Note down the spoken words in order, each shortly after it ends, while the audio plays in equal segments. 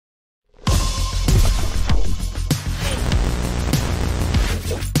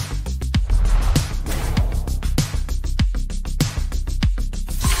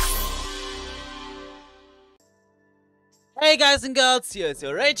Hey guys and girls, here's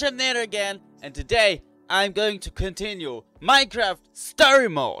your Achampnator again, and today I'm going to continue Minecraft Story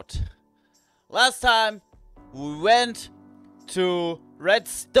Mode. Last time we went to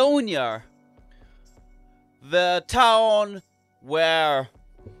Redstonia, the town where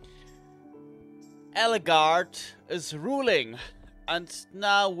Elgard is ruling, and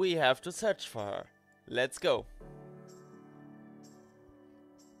now we have to search for her. Let's go.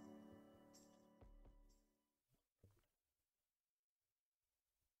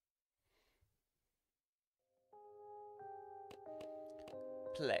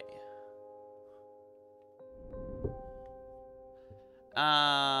 Play.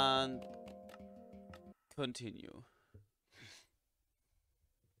 And continue.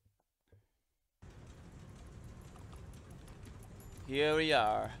 Here we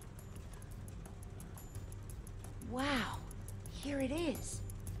are. Wow, here it is.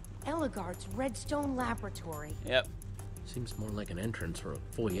 Elgard's Redstone Laboratory. Yep. Seems more like an entrance or a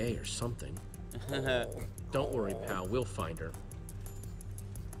foyer or something. Don't worry, pal, we'll find her.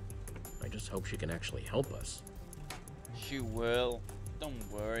 I just hope she can actually help us. She will.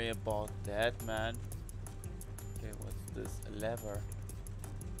 Don't worry about that, man. Okay, what's this? A lever.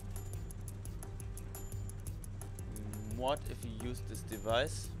 What if you use this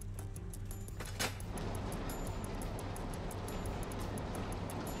device?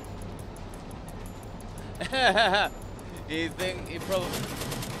 He probably...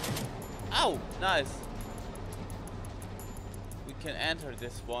 Ow! Nice. We can enter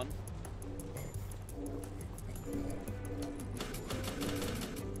this one.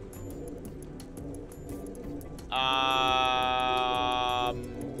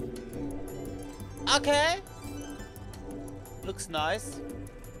 Okay. Looks nice.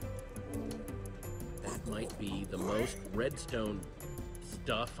 That might be the most redstone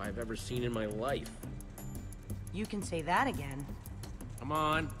stuff I've ever seen in my life. You can say that again. Come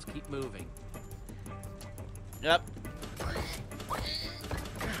on, let's keep moving. Yep.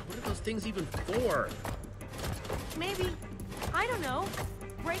 What are those things even for? Maybe, I don't know,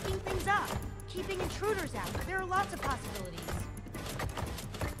 breaking things up, keeping intruders out. There are lots of possibilities.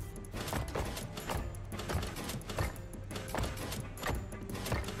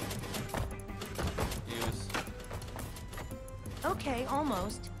 Use. Okay,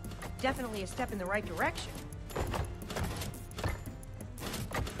 almost. Definitely a step in the right direction.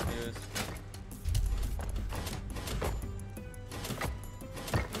 Use.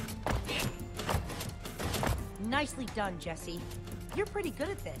 Nicely done, Jesse. You're pretty good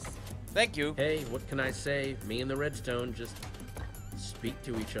at this. Thank you. Hey, what can I say? Me and the redstone just speak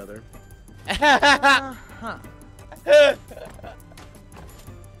to each other. Uh-huh.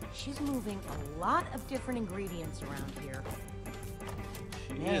 She's moving a lot of different ingredients around here.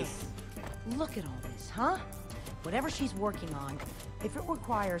 She Man, is. look at all this, huh? Whatever she's working on, if it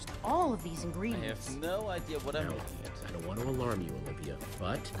requires all of these I ingredients... have no idea what I'm Now, looking at. I don't want to alarm you, Olivia,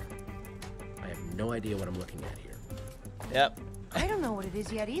 but I have no idea what I'm looking at here. Yep. I don't know what it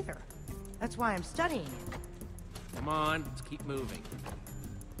is yet either. That's why I'm studying it. Come on, let's keep moving.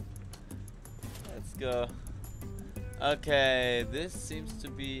 Let's go. Okay, this seems to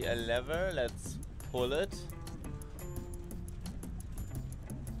be a lever. Let's pull it.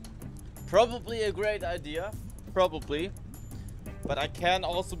 Probably a great idea. Probably. But I can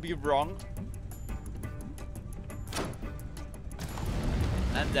also be wrong.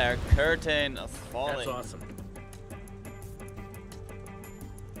 And their curtain is falling. That's awesome.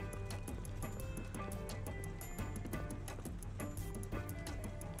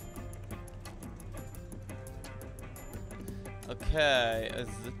 Okay, a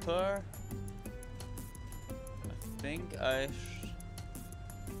zipper. I think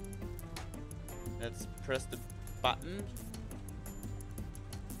let's press the button.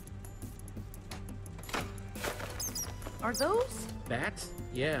 Are those? Bats?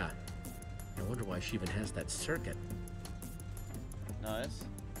 Yeah. I wonder why she even has that circuit. Nice.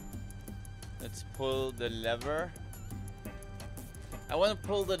 Let's pull the lever. I want to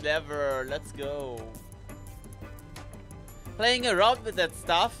pull the lever. Let's go. Playing around with that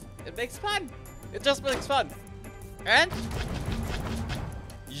stuff, it makes fun. It just makes fun. And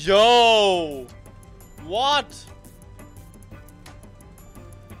yo, what?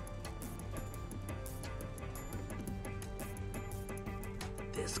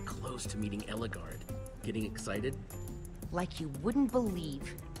 This close to meeting Elgard. Getting excited? Like you wouldn't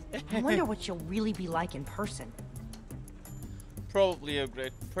believe. I wonder what she'll really be like in person. Probably a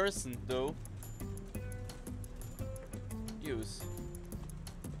great person, though. Use.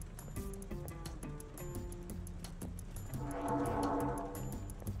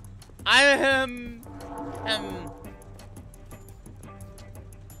 I am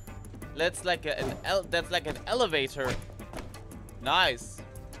That's like that's like an elevator. Nice.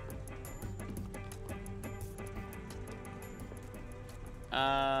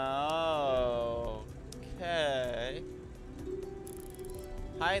 Okay.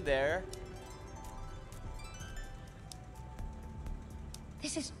 Hi there.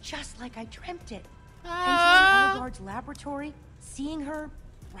 This is just like I dreamt it. Ah. Entering Elgard's laboratory, seeing her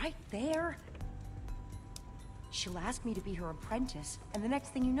right there. She'll ask me to be her apprentice, and the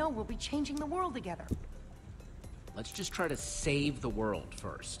next thing you know, we'll be changing the world together. Let's just try to save the world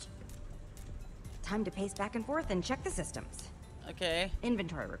first. Time to pace back and forth and check the systems. Okay.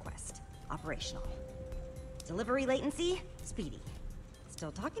 Inventory request. Operational. Delivery latency. Speedy.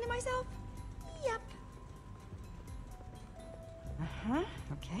 Still talking to myself? Yep. Uh-huh.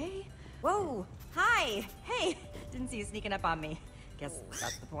 Okay. Whoa! Hi! Hey! Didn't see you sneaking up on me. Guess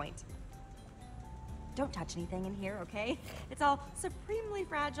that's the point. Don't touch anything in here, okay? It's all supremely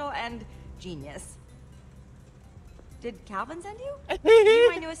fragile and genius. Did Calvin send you? You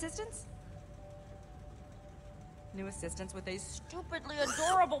my new assistants? New assistants with a stupidly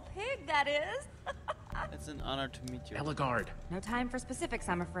adorable pig, that is. It's an honor to meet you. Elgard. No time for specifics,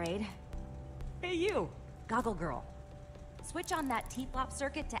 I'm afraid. Hey, you! Goggle Girl. Switch on that T-flop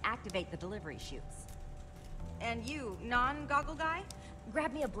circuit to activate the delivery chutes. And you, non-goggle guy?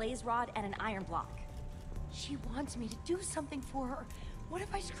 Grab me a blaze rod and an iron block. She wants me to do something for her. What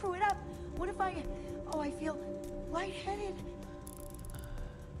if I screw it up? What if I... Oh, I feel lightheaded.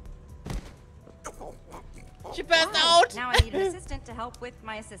 She passed out! Now I need an assistant to help with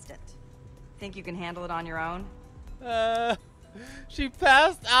my assistant. Think you can handle it on your own? She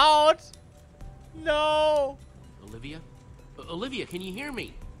passed out! No! Olivia? Olivia, can you hear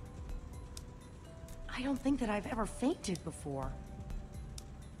me? I don't think that I've ever fainted before.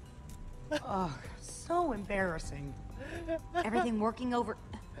 Ugh, so embarrassing. Everything working over...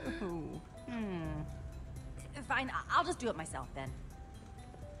 Ooh. Fine, I'll just do it myself then.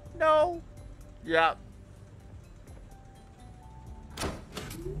 No! Yeah. Come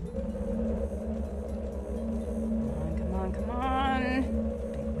on, come on.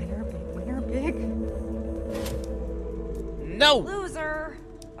 Big winner, big. No! Loser!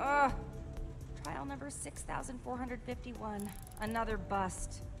 Trial number 6,451. Another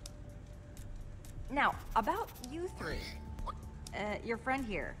bust. Now, about you three. Your friend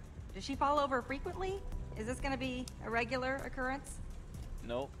here. Does she fall over frequently? Is this gonna be a regular occurrence?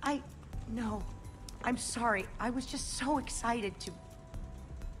 No. No. I'm sorry. I was just so excited to...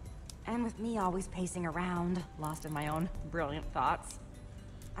 And with me always pacing around, lost in my own brilliant thoughts.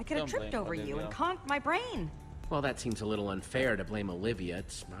 I could have Don't tripped blame over you Olivia. and conked my brain. Well, that seems a little unfair to blame Olivia.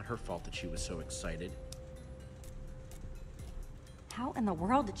 It's not her fault that she was so excited. How in the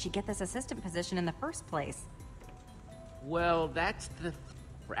world did she get this assistant position in the first place? Well, that's the...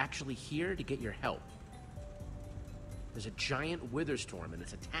 We're actually here to get your help. There's a giant wither storm and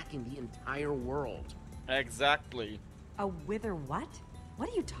it's attacking the entire world. Exactly. A wither what? What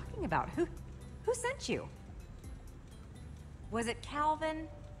are you talking about? Who sent you? Was it Calvin?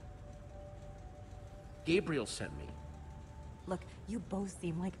 Gabriel sent me. Look, you both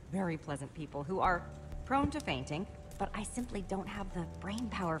seem like very pleasant people who are prone to fainting, but I simply don't have the brain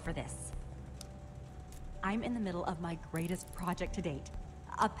power for this. I'm in the middle of my greatest project to date.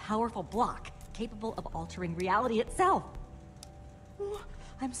 A powerful block capable of altering reality itself. Ooh,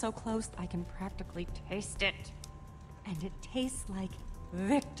 I'm so close I can practically taste it. And it tastes like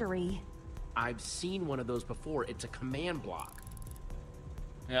victory. I've seen one of those before. It's a command block.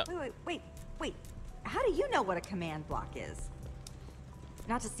 Yeah. Wait. How do you know what a command block is?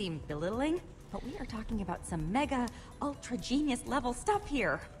 Not to seem belittling, but we are talking about some mega, ultra genius level stuff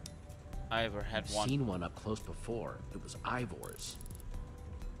here. I ever had I've one. seen one up close before. It was Ivor's.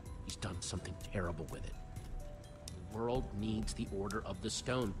 He's done something terrible with it. The world needs the Order of the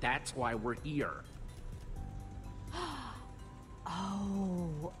Stone. That's why we're here.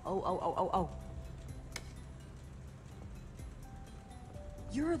 Oh.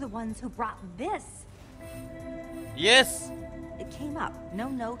 You're the ones who brought this. Yes! It came up, no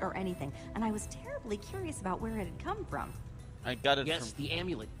note or anything, and I was terribly curious about where it had come from. I got it Yes, from... the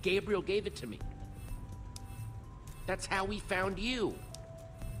amulet. Gabriel gave it to me. That's how we found you.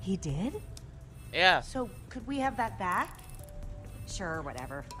 He did? Yeah. So, could we have that back? Sure,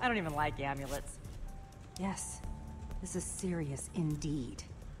 whatever. I don't even like amulets. Yes, this is serious indeed.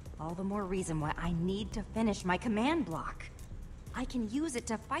 All the more reason why I need to finish my command block. I can use it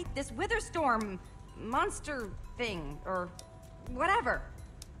to fight this Witherstorm monster thing, or whatever.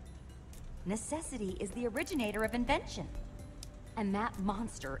 Necessity is the originator of invention. And that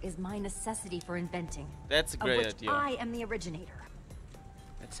monster is my necessity for inventing. That's a Of great which idea. I am the originator.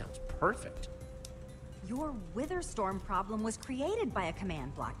 That sounds perfect. Your wither storm problem was created by a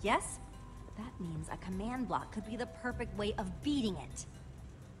command block, yes? That means a command block could be the perfect way of beating it.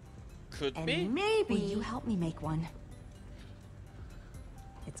 Could And be. maybe... Will you help me make one?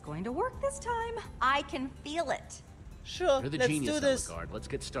 It's going to work this time. I can feel it. Sure, You're the let's genius, do this. Ellegaard. Let's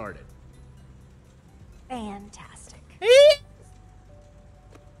get started. Fantastic.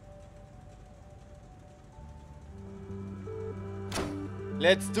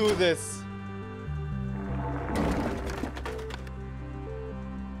 Let's do this.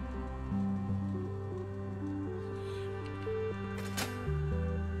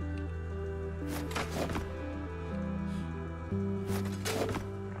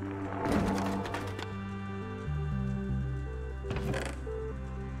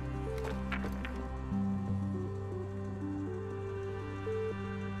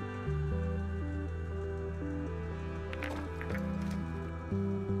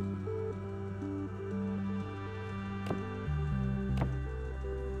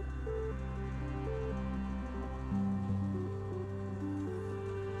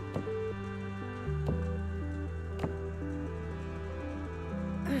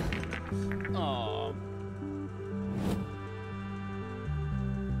 Aww.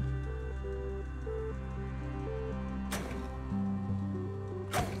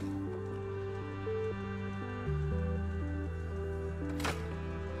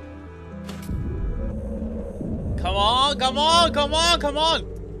 Come on, come on, come on, come on!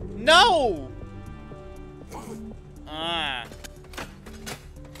 No! Ah.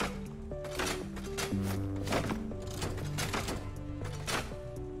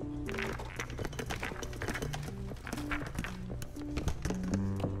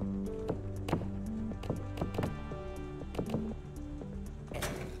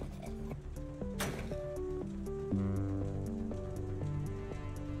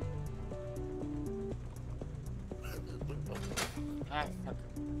 Ah, fuck.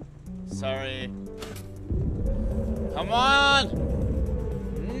 Sorry. Come on!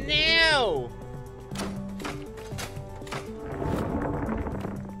 No!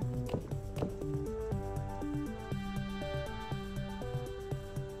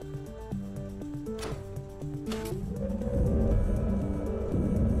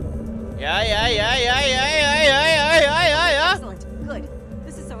 Yeah. Excellent. Good.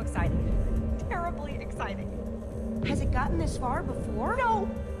 This is so exciting. Terribly exciting. Has it gotten this far before? No!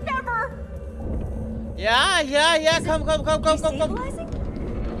 Never! Yeah. Come. Destabilizing?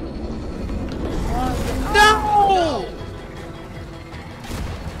 No!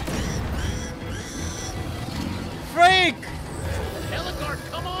 Freak! Ellegaard,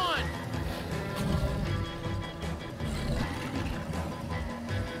 come on!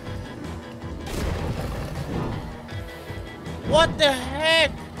 What the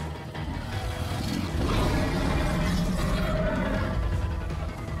heck?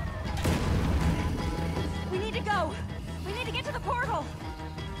 We need to go. We need to get to the portal.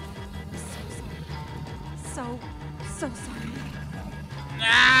 So sorry.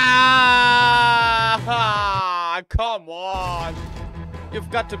 Ah, come on. You've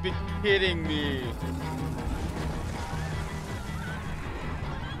got to be kidding me.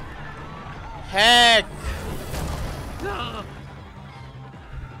 Heck.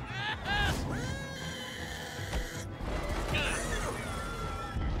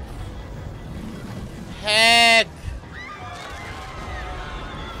 Heck.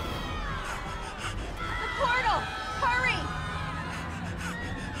 The portal! Hurry!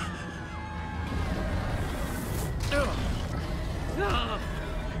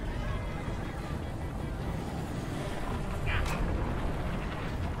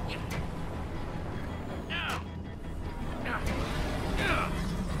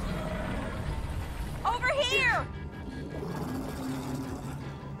 Over here!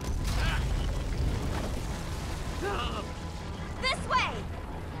 This way!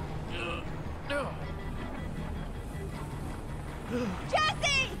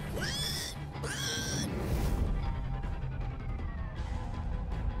 Jesse!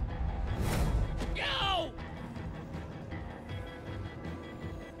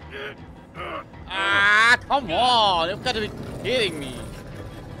 Ah, come on. You've got to be kidding me.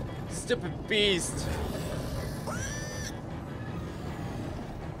 Stupid beast.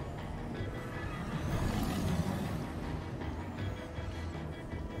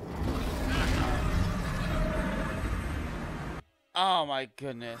 Oh my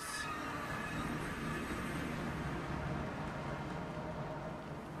goodness.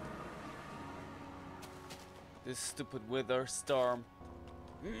 This stupid wither storm.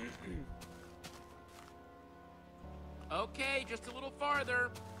 Okay, just a little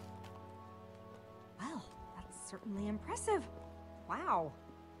farther. Well, that's certainly impressive. Wow.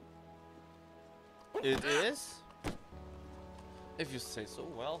 It is? If you say so,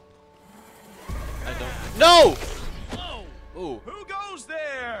 well. I don't. No! Whoa! Ooh. Who goes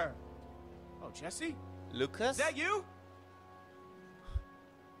there? Oh, Jesse? Lucas? Is that you?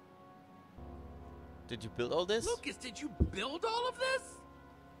 Did you build all this? Lucas, did you build all of this?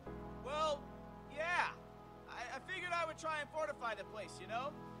 Well, yeah. I figured I would try and fortify the place, you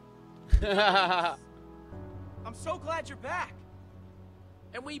know? I'm so glad you're back.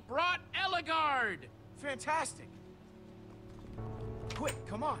 And we brought Eligard! Fantastic. Quick,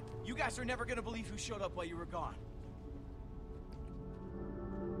 come on. You guys are never gonna believe who showed up while you were gone.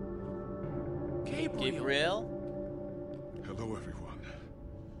 Gabriel? Hello, everyone.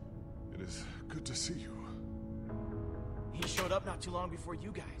 It is good to see you. He showed up not too long before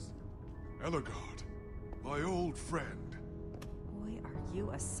you guys. Eligard, my old friend. Boy, are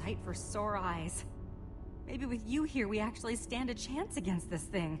you a sight for sore eyes. Maybe with you here, we actually stand a chance against this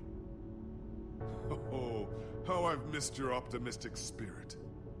thing. Oh, how I've missed your optimistic spirit.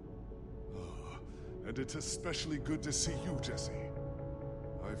 Ah, and it's especially good to see you, Jesse.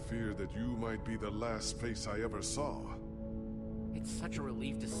 I fear that you might be the last face I ever saw. It's such a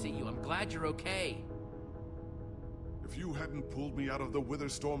relief to see you. I'm glad you're okay. If you hadn't pulled me out of the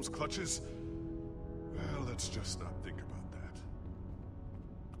Witherstorm's clutches, well, let's just not think about that.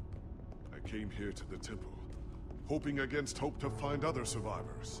 I came here to the temple, hoping against hope to find other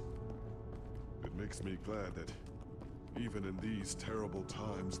survivors. It makes me glad that, even in these terrible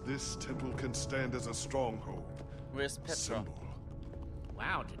times, this temple can stand as a stronghold. Where's Petra? Symbol.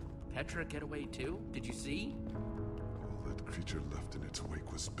 Wow, did Petra get away too? Did you see? All that creature left in its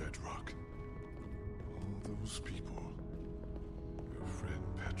wake was bedrock. All those people. Your friend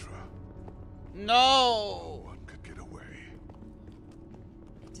Petra. No! One could get away.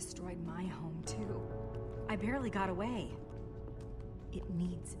 It destroyed my home, too. I barely got away. It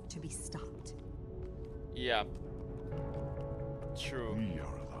needs to be stopped. Yeah. True. We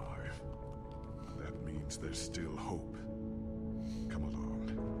are alive. That means there's still hope. Come along.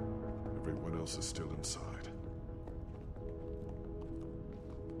 Everyone else is still inside.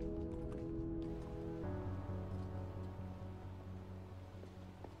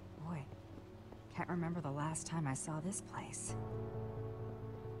 Boy, can't remember the last time I saw this place.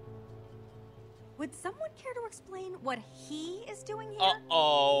 Would someone care to explain what he is doing here?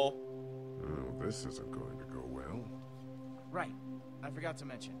 Uh-oh. Oh, this isn't going to go well. Right. I forgot to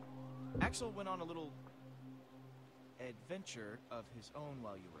mention. Axel went on a little adventure of his own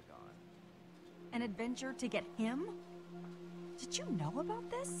while you were gone. An adventure to get him? Did you know about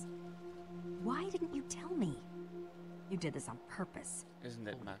this? Why didn't you tell me? You did this on purpose. Isn't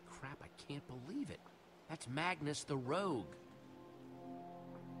it, Holy Matt? crap, I can't believe it. That's Magnus the Rogue.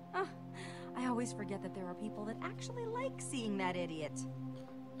 I always forget that there are people that actually like seeing that idiot.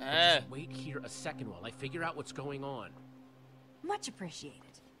 Just wait here a second while I figure out what's going on. Much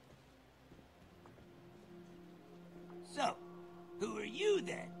appreciated. So, who are you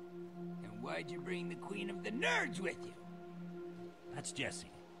then? And why'd you bring the Queen of the Nerds with you? That's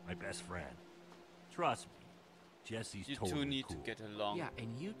Jesse, my best friend. Trust me, Jesse's You totally two need cool. to get along. Yeah,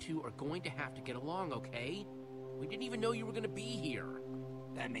 and you two are going to have to get along, okay? We didn't even know you were going to be here.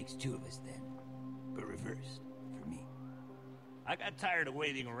 That makes two of us then. But reversed, for me. I got tired of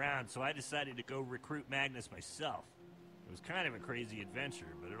waiting around, so I decided to go recruit Magnus myself. It was kind of a crazy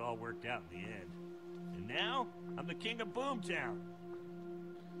adventure, but it all worked out in the end. And now, I'm the king of Boomtown.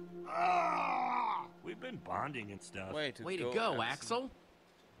 Ah! We've been bonding and stuff. Way to go, Axel.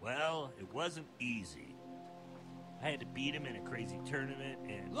 Well, it wasn't easy. I had to beat him in a crazy tournament,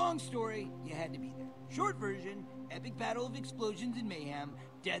 and... Long story, you had to be there. Short version, epic battle of explosions and mayhem,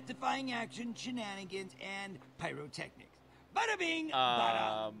 death-defying action, shenanigans, and pyrotechnics. Bada bing,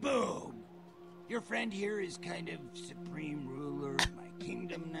 bada boom! Your friend here is kind of supreme ruler of my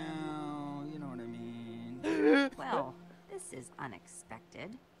kingdom now, you know what I mean? Well, this is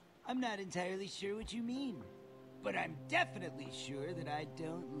unexpected. I'm not entirely sure what you mean, but I'm definitely sure that I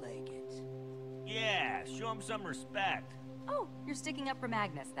don't like it. Yeah, show him some respect. Oh, you're sticking up for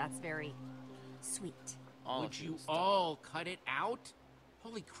Magnus. That's very sweet. Would you all cut it out?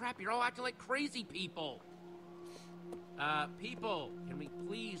 Holy crap, you're all acting like crazy people. People, can we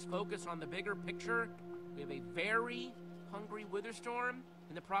please focus on the bigger picture? We have a very hungry Witherstorm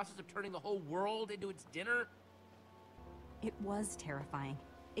in the process of turning the whole world into its dinner. It was terrifying.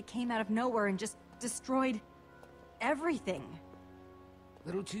 It came out of nowhere and just destroyed everything.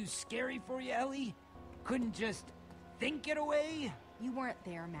 Little too scary for you, Ellie? Couldn't just think it away? You weren't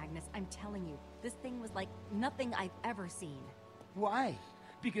there, Magnus. I'm telling you, This thing was like nothing I've ever seen. Why?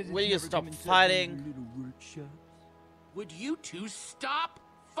 Because it's Will you never stop come inside fighting? one of your little workshops. Would you two stop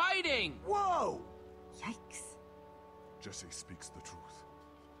fighting? Whoa! Yikes. Jesse speaks the truth.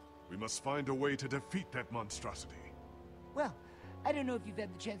 We must find a way to defeat that monstrosity. Well, I don't know if you've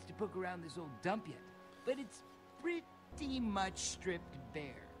had the chance to poke around this old dump yet, but it's pretty much stripped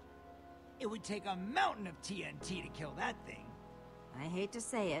bare. It would take a mountain of TNT to kill that thing. I hate to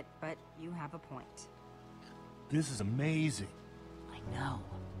say it, but you have a point. This is amazing. I know.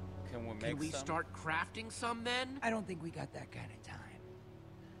 Can we make Can we some? start crafting some then? I don't think we got that kind of time.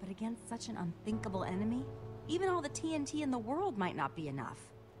 But against such an unthinkable enemy, even all the TNT in the world might not be enough.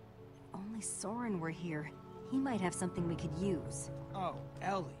 If only Soren were here, he might have something we could use. Oh,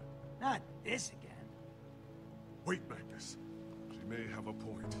 Ellie. Not this again. Wait, Magnus. She may have a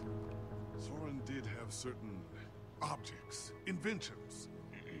point. Soren did have certain objects, inventions.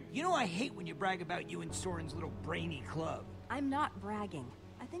 You know I hate when you brag about you and Soren's little brainy club. I'm not bragging.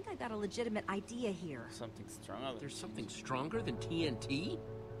 I think I got a legitimate idea here. Something stronger. There's something stronger than TNT?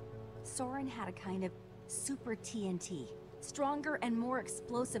 Soren had a kind of super TNT. Stronger and more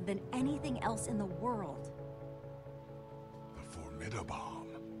explosive than anything else in the world. The Formidabomb.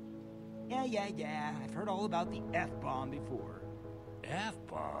 Yeah. I've heard all about the F-bomb before.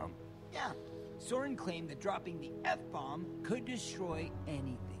 F-bomb? Yeah. Soren claimed that dropping the F-bomb could destroy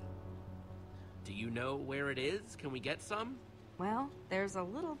anything. Do you know where it is? Can we get some? Well, there's a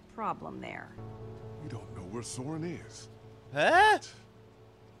little problem there. We don't know where Soren is. Huh?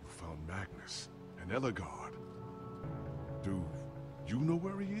 You found Magnus and Ellegard. Do you know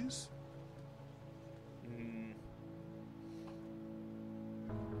where he is?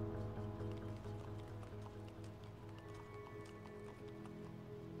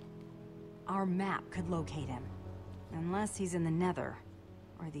 Our map could locate him. Unless he's in the Nether.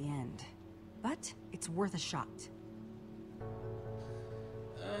 Or the End. But it's worth a shot.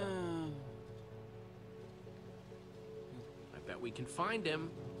 I bet we can find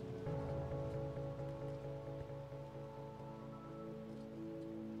him.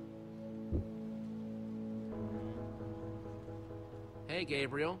 Hey,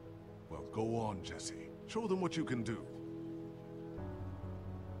 Gabriel. Well, go on, Jesse. Show them what you can do.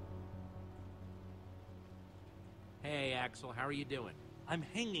 Hey, Axel, how are you doing? I'm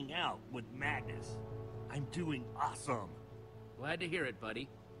hanging out with Magnus. I'm doing awesome. Glad to hear it, buddy.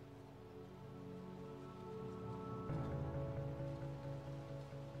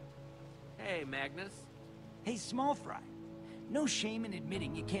 Hey, Magnus. Hey, Small Fry. No shame in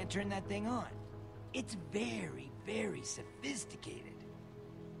admitting you can't turn that thing on. It's very, very sophisticated.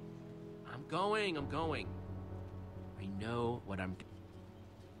 I'm going. I know what I'm doing.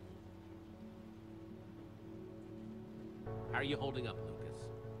 How are you holding up, Lucas?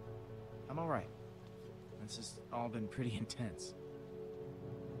 I'm alright. This has all been pretty intense.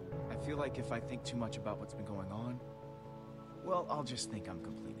 I feel like if I think too much about what's been going on, well, I'll just think I'm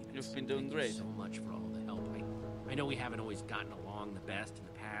completing it. You've been doing Thank great. you so much for all the help. I know we haven't always gotten along the best in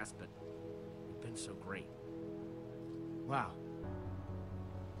the past, but you've been so great. Wow.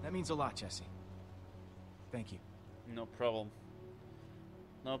 That means a lot, Jesse. Thank you. No problem.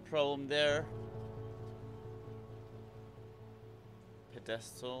 No problem there.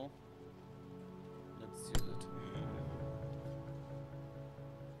 Pedestal. Let's use it.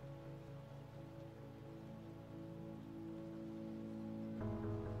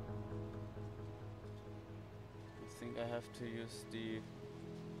 I think I have to use the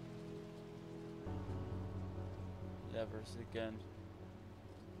levers again.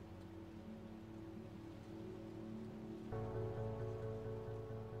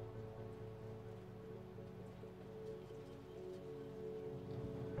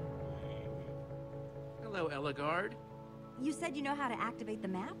 Hello, Ellegard. You said you know how to activate the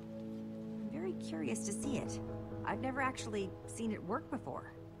map? I'm very curious to see it. I've never actually seen it work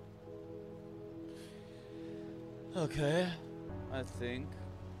before. Okay, I think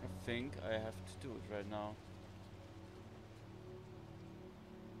I have to do it right now.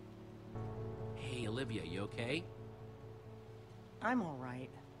 Hey, Olivia, you okay? I'm alright.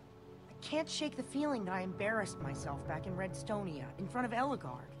 I can't shake the feeling that I embarrassed myself back in Redstonia, in front of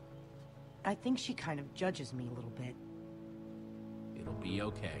Ellegard. I think she kind of judges me a little bit. It'll be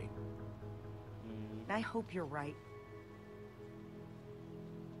okay. And I hope you're right.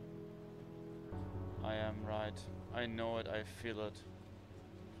 I am right. I know it, I feel it.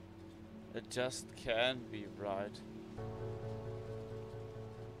 It just can't be right.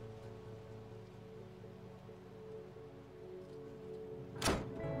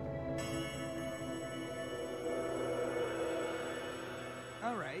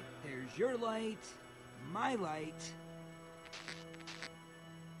 All right, there's There's your light, my light.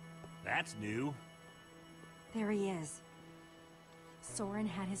 That's new. There he is. Soren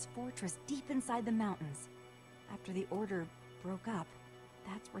had his fortress deep inside the mountains. After the Order broke up,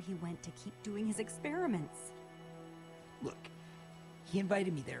 that's where he went to keep doing his experiments. Look, he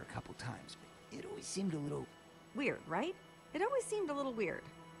invited me there a couple times, but it always seemed a little... Weird, right? It always seemed a little weird.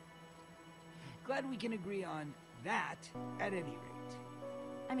 Glad we can agree on that, at any rate.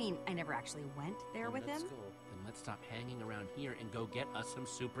 I mean, I never actually went there with him. Then let's stop hanging around here and go get us some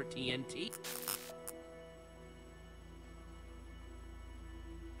super TNT.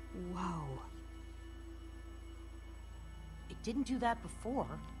 Whoa. It didn't do that before.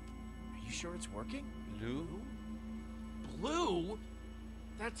 Are you sure it's working? Blue? Blue?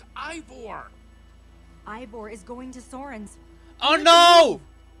 That's Ivor! Ivor is going to Soren's. Oh no!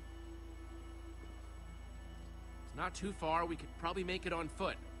 It's not too far. We could probably make it on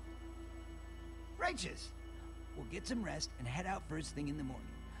foot. Righteous. We'll get some rest and head out first thing in the morning,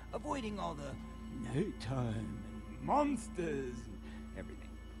 avoiding all the nighttime and monsters and everything.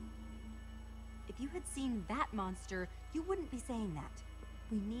 If you had seen that monster, you wouldn't be saying that.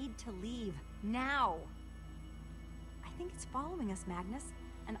 We need to leave now. I think it's following us, Magnus,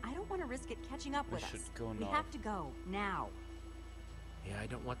 and I don't want to risk it catching up with us. We have to go now. Yeah, I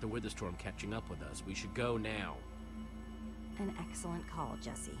don't want the Wither Storm catching up with us. We should go now. An excellent call,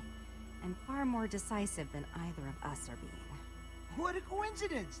 Jesse. And far more decisive than either of us are being. What a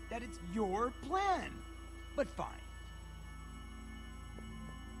coincidence that it's your plan. But fine.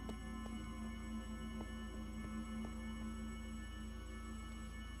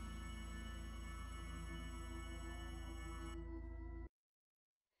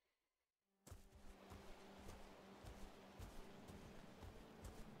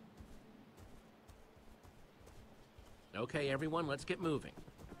 Okay, everyone, let's get moving.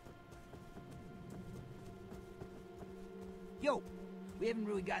 Yo, we haven't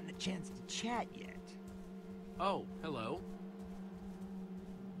really gotten a chance to chat yet. Oh, hello.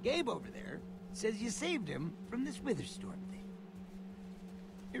 Gabe over there says you saved him from this Witherstorm thing.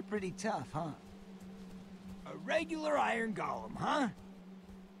 You're pretty tough, huh? A regular iron golem, huh?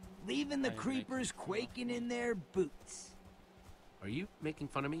 Leaving the creepers quaking in their boots. Are you making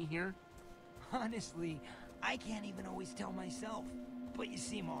fun of me here? Honestly, I can't even always tell myself, but you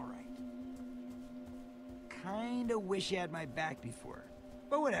seem alright. Kinda wish you had my back before,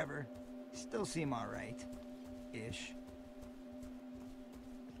 but whatever. Still seem alright. Ish.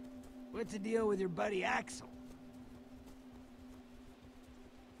 What's the deal with your buddy Axel?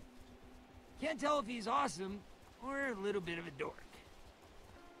 Can't tell if he's awesome or a little bit of a dork.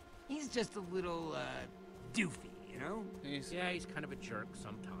 He's just a little, doofy, you know? Yeah, he's kind of a jerk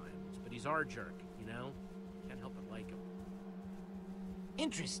sometimes, but he's our jerk, you know? Can't help but like him.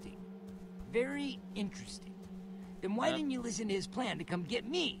 Interesting. Very interesting. Then why didn't you listen to his plan to come get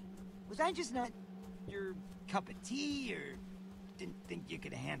me? Was I just not your cup of tea, or didn't think you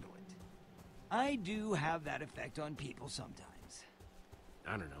could handle it? I do have that effect on people sometimes.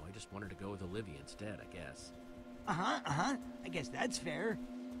 I don't know, I just wanted to go with Olivia instead, I guess. I guess that's fair.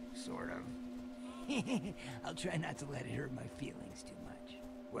 Sort of. I'll try not to let it hurt my feelings too much.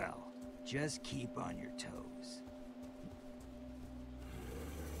 Well, just keep on your toes.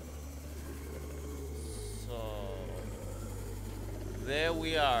 So there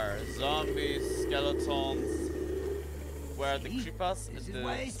we are. Zombies, skeletons. Where are the creepers and This the is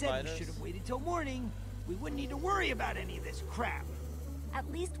why I said we spiders? should have waited till morning. We wouldn't need to worry about any of this crap. At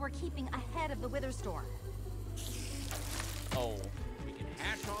least we're keeping ahead of the Witherstorm. Oh. We can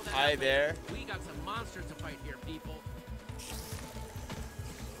hash all that Hi up there. later. We got some monsters to fight here, people.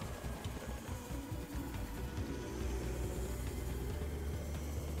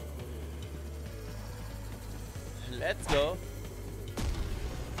 Let's go.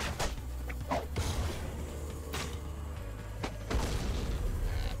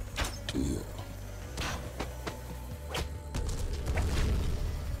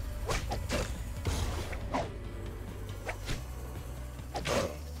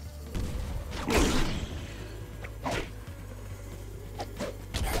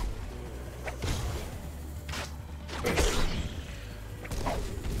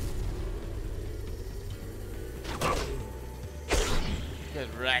 Get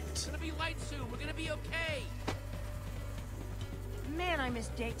wrecked. It's gonna be light soon. We're gonna be okay. Man, I miss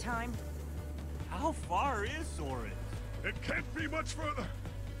daytime. How far is Soren? It can't be much further.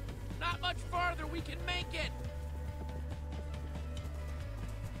 Not much farther. We can make it.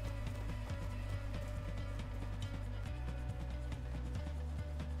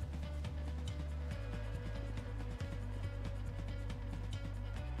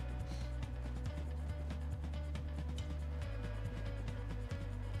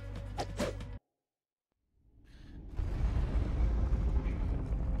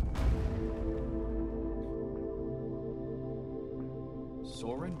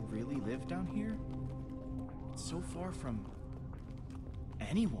 Soren really live down here? It's so far from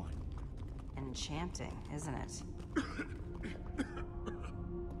anyone. Enchanting, isn't it?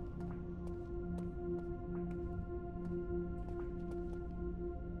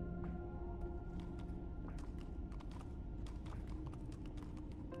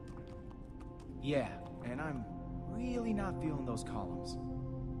 Yeah, and I'm really not feeling those columns.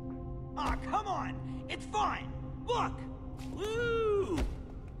 Aw, come on! It's fine! Look! Woo!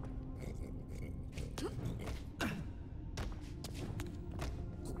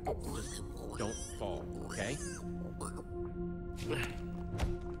 Just don't fall, okay?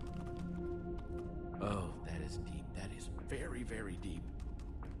 Oh, that is deep. That is very, very deep.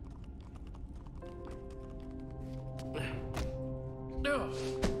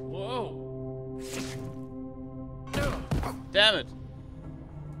 Whoa! Damn it!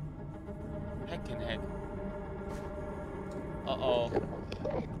 Heck and heck. Uh-oh.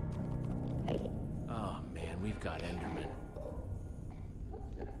 Oh man, we've got Enderman.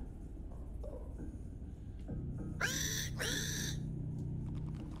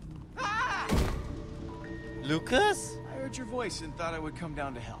 Lucas? I heard your voice and thought I would come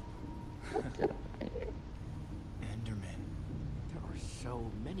down to help. Enderman. There are so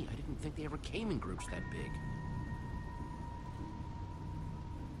many. I didn't think they ever came in groups that big.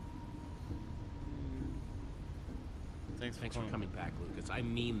 Thanks Thanks for coming back, Lucas. I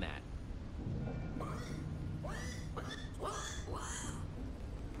mean that.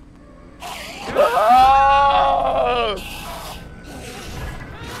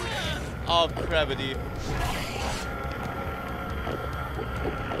 Oh, gravity.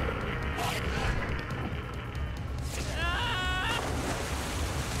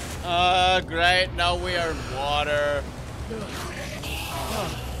 Great. Now we are in water.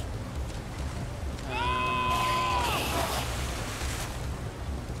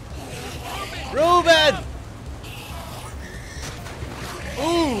 Ruben!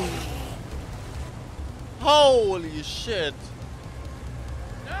 Ooh! Holy shit!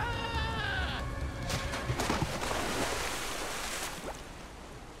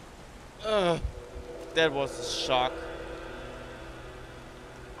 That was a shock.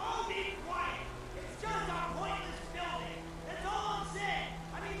 Oh, be quiet! It's just a pointless building! That's all I'm saying!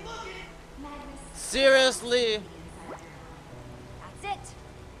 I mean, look at... Seriously? That's it.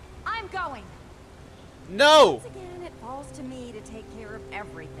 I'm going. No! Once again, it falls to me to take care of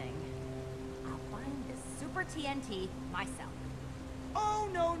everything. I'll find this super TNT myself. Oh,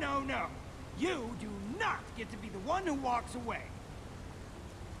 no, no, no! You do not get to be the one who walks away.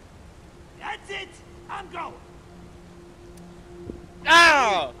 That's it! I'm going!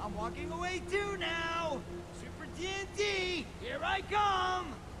 Ah! I'm walking away too now! Super TNT, here I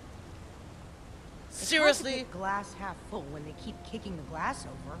come! Seriously? Glass half full when they keep kicking the glass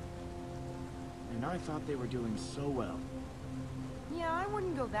over. And I thought they were doing so well. Yeah, I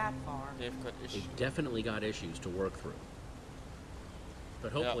wouldn't go that far. They've got issues. They've definitely got issues to work through.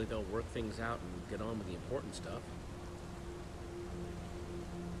 But hopefully they'll work things out and get on with the important stuff.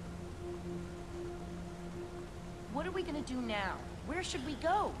 What are we gonna do now? Where should we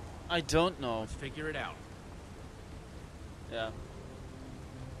go? I don't know. Let's figure it out. Yeah.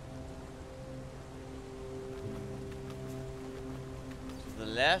 To the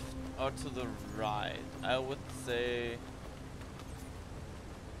left or to the right? I would say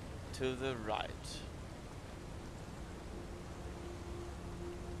to the right.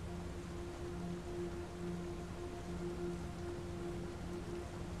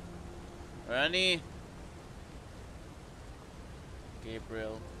 Ernie?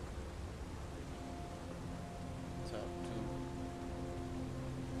 Gabriel. Talk to.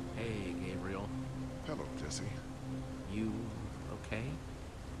 Hey, Gabriel. Hello, Jesse. You okay?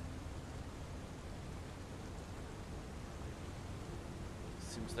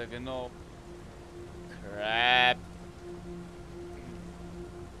 Seems like a no. Crap.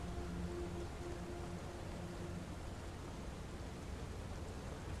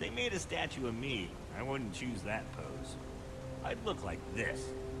 If they made a statue of me, I wouldn't choose that pose. I'd look like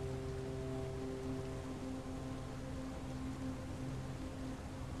this.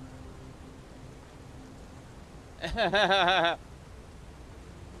 Lucas,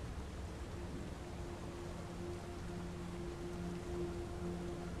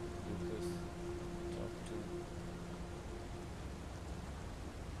 talk to.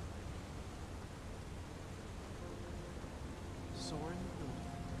 Soren the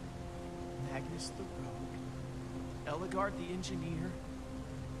builder, Magnus the rogue, Eligard the engineer,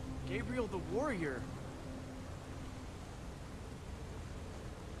 Gabriel the warrior.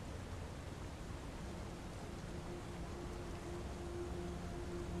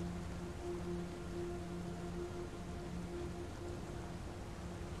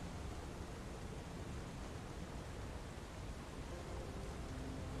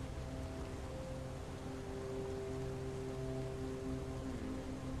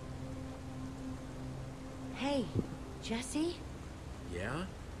 Hey, Jesse? Yeah?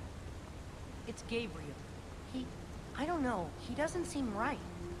 It's Gabriel. I don't know, he doesn't seem right.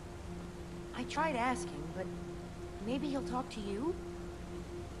 I tried asking, but maybe he'll talk to you?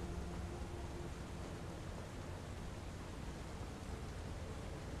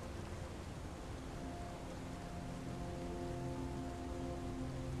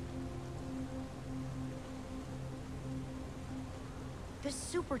 This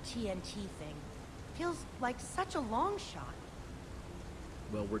Super TNT thing feels like such a long shot.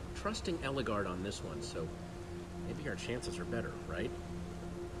 Well, we're trusting Eligard on this one, so maybe our chances are better, right?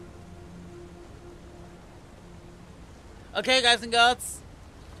 Okay, guys and girls,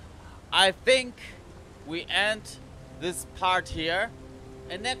 I think we end this part here,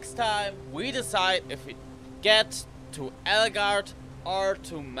 and next time we decide if we get to Eligard or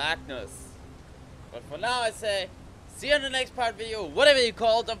to Magnus. But for now I say, see you in the next part video, whatever you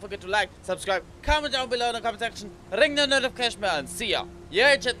call. Don't forget to like, subscribe, comment down below in the comment section, ring the notification bell, and see ya. Your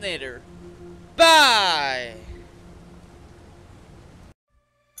Achampnator. Bye!